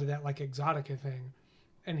 taking a nod to that like exotica thing.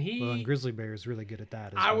 And And Grizzly Bear is really good at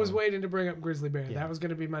that. I was waiting to bring up Grizzly Bear. Yeah. That was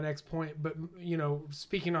going to be my next point. But, you know,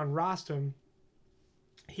 speaking on Rostam,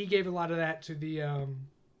 he gave a lot of that to the...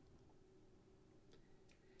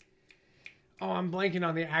 I'm blanking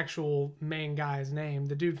on the actual main guy's name.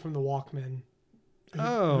 The dude from the Walkmen.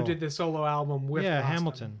 Who did the solo album with Yeah,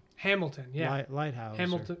 Rostam. Hamilton, yeah. Lighthouse.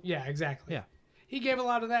 Hamilton, yeah, exactly. Yeah. He gave a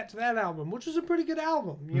lot of that to that album, which is a pretty good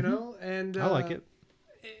album, you know? And I like it.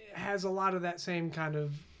 It has a lot of that same kind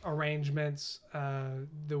of arrangements,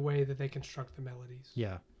 the way that they construct the melodies.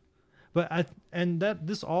 Yeah. But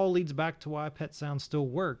this all leads back to why Pet Sound still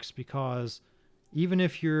works, because even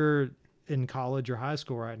if you're in college or high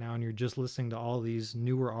school right now and you're just listening to all these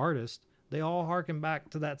newer artists, they all harken back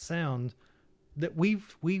to that sound that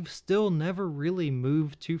we've still never really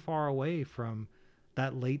moved too far away from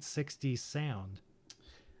that late 60s sound.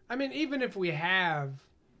 I mean, even if we have,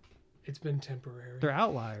 it's been temporary. They're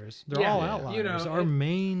outliers. They're Yeah. all Yeah. outliers. You know, Our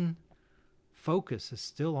main focus is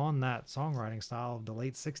still on that songwriting style of the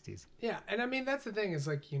late 60s. Yeah, and I mean, that's the thing is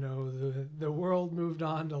like, you know, the world moved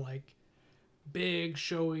on to like big,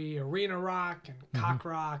 showy arena rock and cock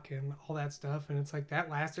rock and all that stuff, and it's like that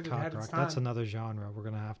lasted. It Cock had its rock. time. That's another genre we're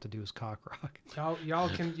going to have to do is cock rock. Y'all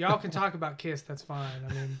can talk about Kiss. That's fine.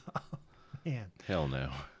 I mean, Man, Hell no.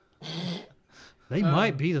 they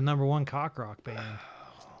might be the number one cock rock band.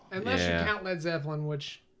 unless Yeah. you count Led Zeppelin,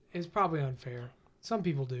 which is probably unfair. Some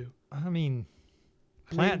people do. I mean,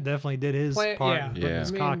 Plant definitely did his Plant- part yeah. in putting Yeah.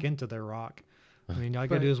 his I cock mean- into their rock. I mean, all you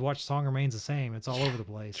got to But- do is watch Song Remains the Same. It's all over the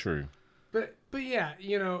place. True. But yeah,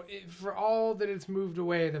 you know, for all that it's moved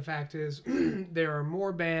away, the fact is there are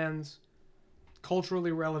more bands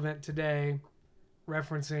culturally relevant today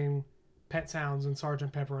referencing Pet Sounds and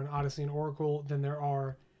Sgt. Pepper and Odyssey and Oracle than there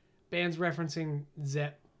are bands referencing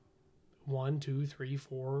Zepp 1, 2, 3,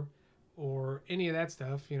 4, or any of that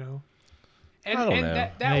stuff, you know. And, I don't and know.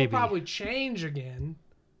 that will Maybe. probably change again,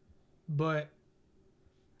 but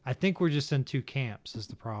I think we're just in two camps is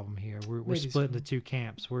the problem here. We're Maybe split so. into two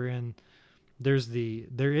camps. There is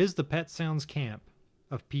the Pet Sounds camp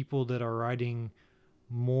of people that are writing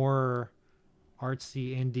more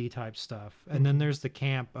artsy indie type stuff. And then Mhm. there's the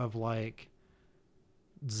camp of like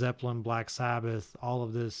Zeppelin, Black Sabbath, all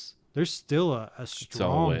of this. There's still a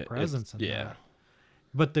strong presence in that.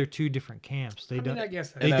 But they're two different camps. They don't I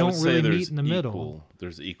guess that's They And I don't would say really there's meet in the middle.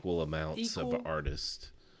 There's equal amounts Equal? of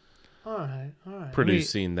artists all right.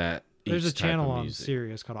 producing that. There's a each type channel of on music.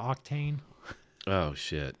 Sirius called Octane. Oh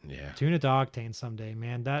shit! Yeah. Tune it to Octane someday,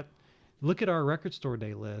 man. Look at our record store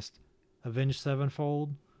day list. Avenged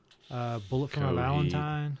Sevenfold, Bullet for My Coheed.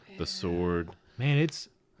 Valentine. The Sword. Man, it's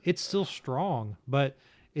still strong, but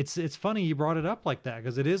it's funny you brought it up like that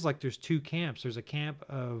because it is like there's two camps. There's a camp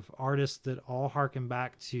of artists that all harken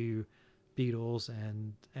back to Beatles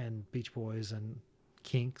and Beach Boys and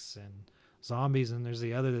Kinks and Zombies, and there's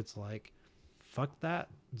the other that's like, fuck that,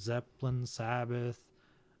 Zeppelin, Sabbath,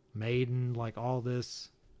 Maiden, like all this,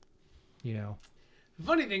 you know. The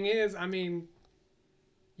funny thing is,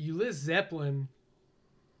 you list Zeppelin,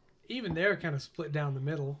 even they're kind of split down the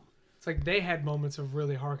middle. It's like they had moments of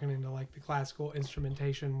really hearkening to like the classical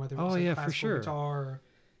instrumentation, whether it was like for classical sure. guitar or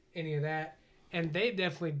any of that. And they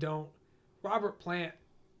definitely don't. Robert Plant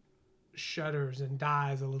shudders and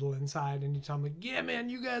dies a little inside, and you tell him like, yeah, man,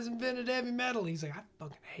 you guys invented heavy metal. He's like, I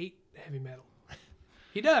fucking hate heavy metal.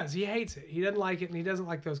 He does. He hates it. He doesn't like it, and he doesn't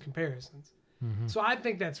like those comparisons. Mm-hmm. So I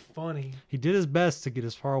think that's funny. He did his best to get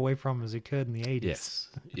as far away from him as he could in the 80s. Yes.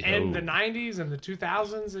 And the 90s and the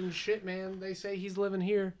 2000s and shit, man. They say he's living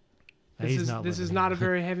here. He's not This is living not here. a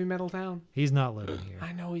very heavy metal town. He's not living here.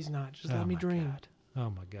 I know he's not. Just Oh let me my dream. God. Oh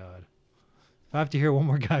my God. If I have to hear one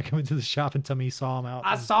more guy come into the shop and tell me he saw him out.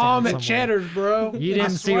 I in saw him town at somewhere. Cheddar's, bro. You I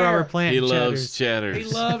didn't see swear. Robert Plant. He at loves Cheddar's. cheddars.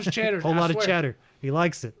 He loves Cheddar's. Whole I lot of swear. cheddar. He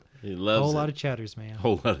likes it. He A loves whole it. lot of cheddars, man.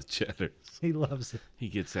 Whole lot of cheddars. He loves it. He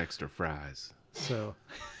gets extra fries. So.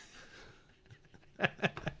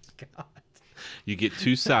 God. You get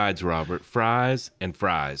two sides, Robert. Fries and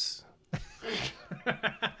fries.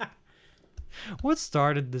 What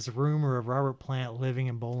started this rumor of Robert Plant living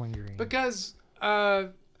in Bowling Green? Because,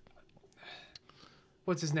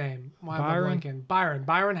 what's his name? Why am I Byron? blanking?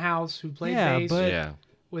 Byron House, who played Yeah, bass but- Yeah.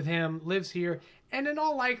 with him, lives here. And in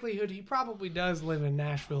all likelihood, he probably does live in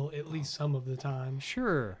Nashville at least some of the time.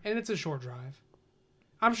 Sure. And it's a short drive.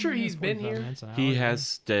 I'm sure he's been 45 here. minutes, an hour, He yeah. has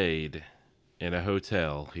stayed in a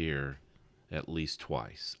hotel here at least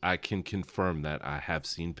twice. I can confirm that. I have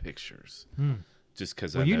seen pictures. Just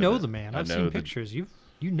because Well, I you know that- the man. I I've know seen the- pictures. You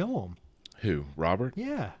know him. Who? Robert?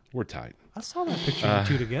 Yeah. We're tight. I saw that picture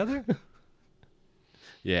of you two together.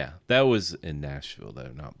 Yeah. That was in Nashville,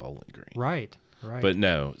 though, not Bowling Green. Right. Right. But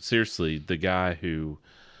no, seriously, the guy who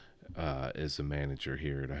is a manager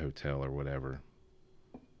here at a hotel or whatever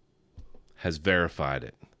has verified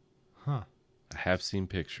it. Huh. I have seen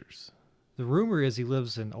pictures. The rumor is he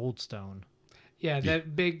lives in Old Stone. Yeah,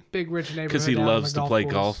 that big rich neighborhood. Because he down on loves the to play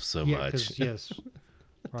course. golf so Yeah, much. 'cause, yes.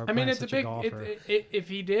 Robert I mean, Plant's it's a such big. golfer. If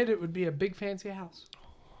he did, it would be a big fancy house.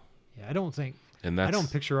 Yeah, I don't think. And that's I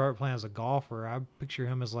don't picture Robert Plant as a golfer. I picture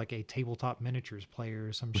him as like a tabletop miniatures player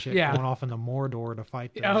or some shit Yeah. going off into Mordor to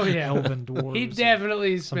fight the Oh, yeah. elven dwarves. He and-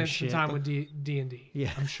 definitely some spent some shit. time with D&D.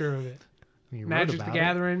 Yeah. I'm sure of it. he wrote Magic the about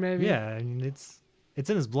Gathering, maybe. it. Yeah, I mean it's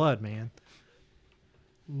in his blood, man.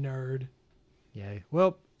 Nerd. Yeah.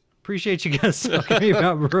 Well, appreciate you guys talking to me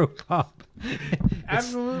about Baroque Pop.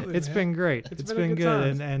 Absolutely. It's man. been great. It's It's been a been good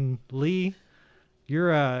good. time. And Lee,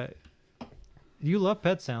 you're you love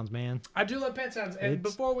Pet Sounds, man. I do love Pet Sounds. And It's-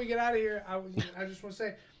 before we get out of here, I just want to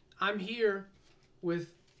say, I'm here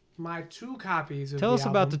with my 2 copies of Tell the us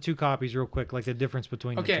about the album. 2 copies real quick, like the difference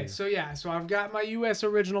between the Okay, two. so I've got my U.S.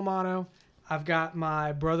 original mono. I've got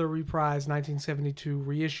my Brother Reprise 1972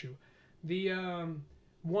 reissue. The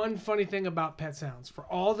one funny thing about Pet Sounds, for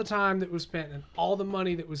all the time that was spent and all the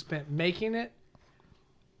money that was spent making it,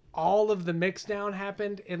 all of the mix down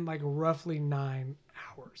happened in like roughly 9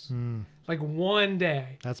 hours. Like one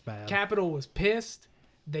day. That's bad. Capitol was pissed.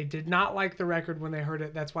 They did not like the record when they heard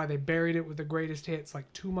it. That's why they buried it with the greatest hits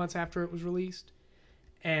like 2 months after it was released.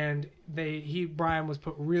 And Brian was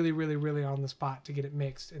put really, really, really on the spot to get it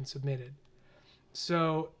mixed and submitted.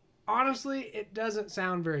 So honestly, it doesn't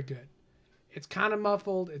sound very good. It's kind of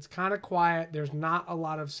muffled. It's kind of quiet. There's not a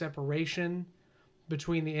lot of separation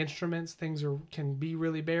between the instruments. Things can be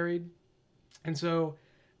really buried. And so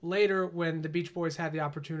later, when the Beach Boys had the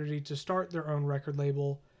opportunity to start their own record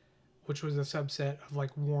label, which was a subset of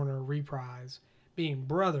like Warner Reprise, being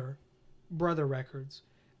Brother Records,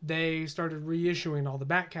 they started reissuing all the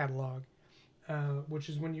back catalog. which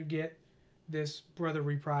is when you get this Brother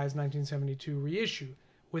Reprise 1972 reissue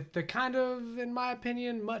with the kind of, in my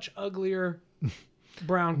opinion, much uglier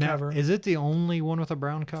brown Now, cover. is it the only one with a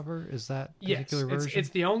brown cover? Is that particular version? It's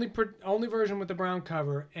the only version with the brown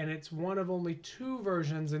cover, and it's one of only 2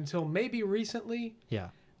 versions until maybe recently. Yeah.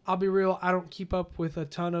 I'll be real, I don't keep up with a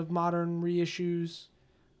ton of modern reissues.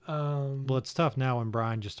 Well, it's tough now when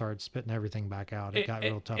Brian just started spitting everything back out. It got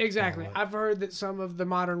real tough. Exactly. To follow it. I've heard that some of the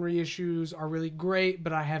modern reissues are really great,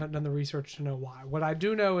 but I haven't done the research to know why. What I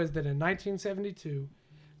do know is that in 1972,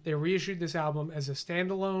 they reissued this album as a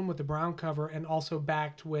standalone with the brown cover and also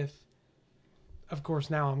backed with, of course,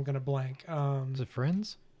 now I'm going to blank. Is it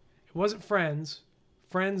Friends? It wasn't Friends.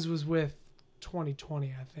 Friends was with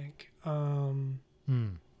 2020, I think.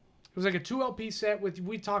 It was like a 2 LP set with,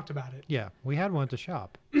 we talked about it. Yeah, we had one at the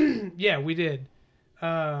shop. Yeah, we did.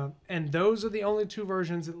 And those are the only 2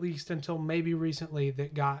 versions, at least until maybe recently,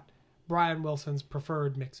 that got Brian Wilson's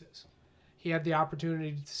preferred mixes. He had the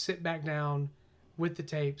opportunity to sit back down with the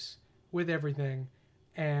tapes, with everything.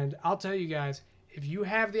 And I'll tell you guys, if you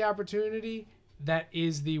have the opportunity, that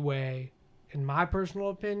is the way, in my personal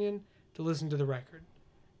opinion, to listen to the record.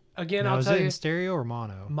 Again, Now, I'll is tell it you. in stereo or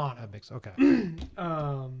mono? Mono. That mix. Okay.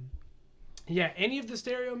 Yeah, any of the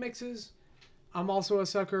stereo mixes. I'm also a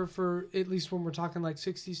sucker for, at least when we're talking like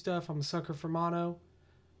 60s stuff, I'm a sucker for mono.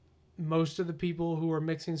 Most of the people who are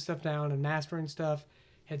mixing stuff down and mastering stuff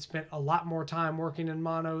had spent a lot more time working in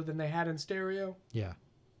mono than they had in stereo. Yeah.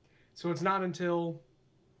 So it's not until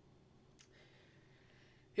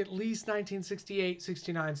at least 1968,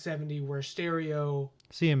 69, 70 where stereo...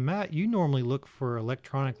 See, and Matt, you normally look for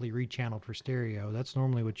electronically rechanneled for stereo. That's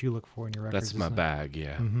normally what you look for in your records. That's my isn't it? bag,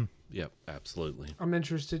 yeah. Mm-hmm. Yep, absolutely. I'm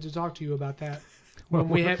interested to talk to you about that Well, when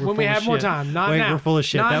we we're have full of more shit. time. Not Wait, now. we're full of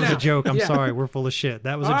shit. Not That was now. a joke. I'm Yeah. sorry. We're full of shit.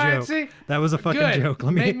 That was All a right, joke. see? That was a fucking Good. joke.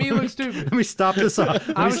 Made me look stupid. Let me stop this off.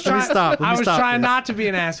 I was trying Stop not this. to be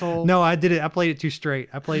an asshole. No, I did it. I played it too straight.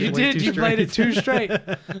 I played You it way did. too You straight. played it too straight.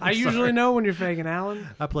 I usually know when you're faking, Alan.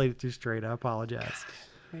 I played it too straight. I apologize.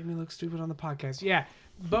 Made me look stupid on the podcast. Yeah,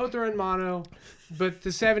 both are in mono, but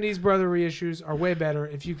the 70s Brother reissues are way better.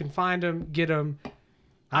 If you can find them, get them.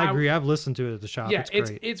 I agree. I've listened to it at the shop. Yeah, it's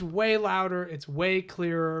great. it's way louder. It's way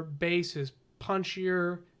clearer. Bass is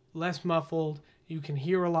punchier, less muffled. You can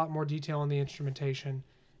hear a lot more detail in the instrumentation.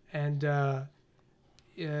 And I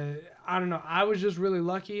don't know. I was just really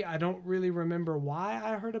lucky. I don't really remember why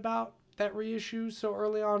I heard about that reissue so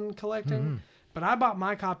early on in collecting. Mm-hmm. But I bought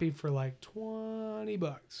my copy for like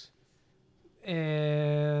 $20.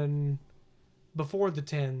 And before the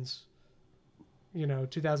 10s,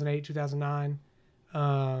 2008, 2009.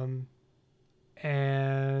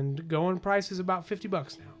 And going price is about $50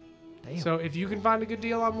 now. Damn. So if you can find a good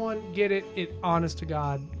deal on one, get it. It, honest to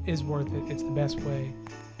God, is worth it. It's the best way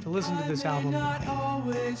to listen to this album. Not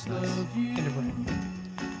always love you, In a break.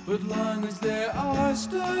 but long as there are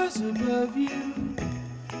stars above you,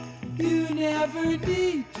 you never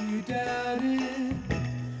need to doubt it.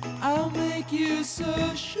 I'll make you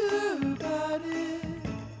so sure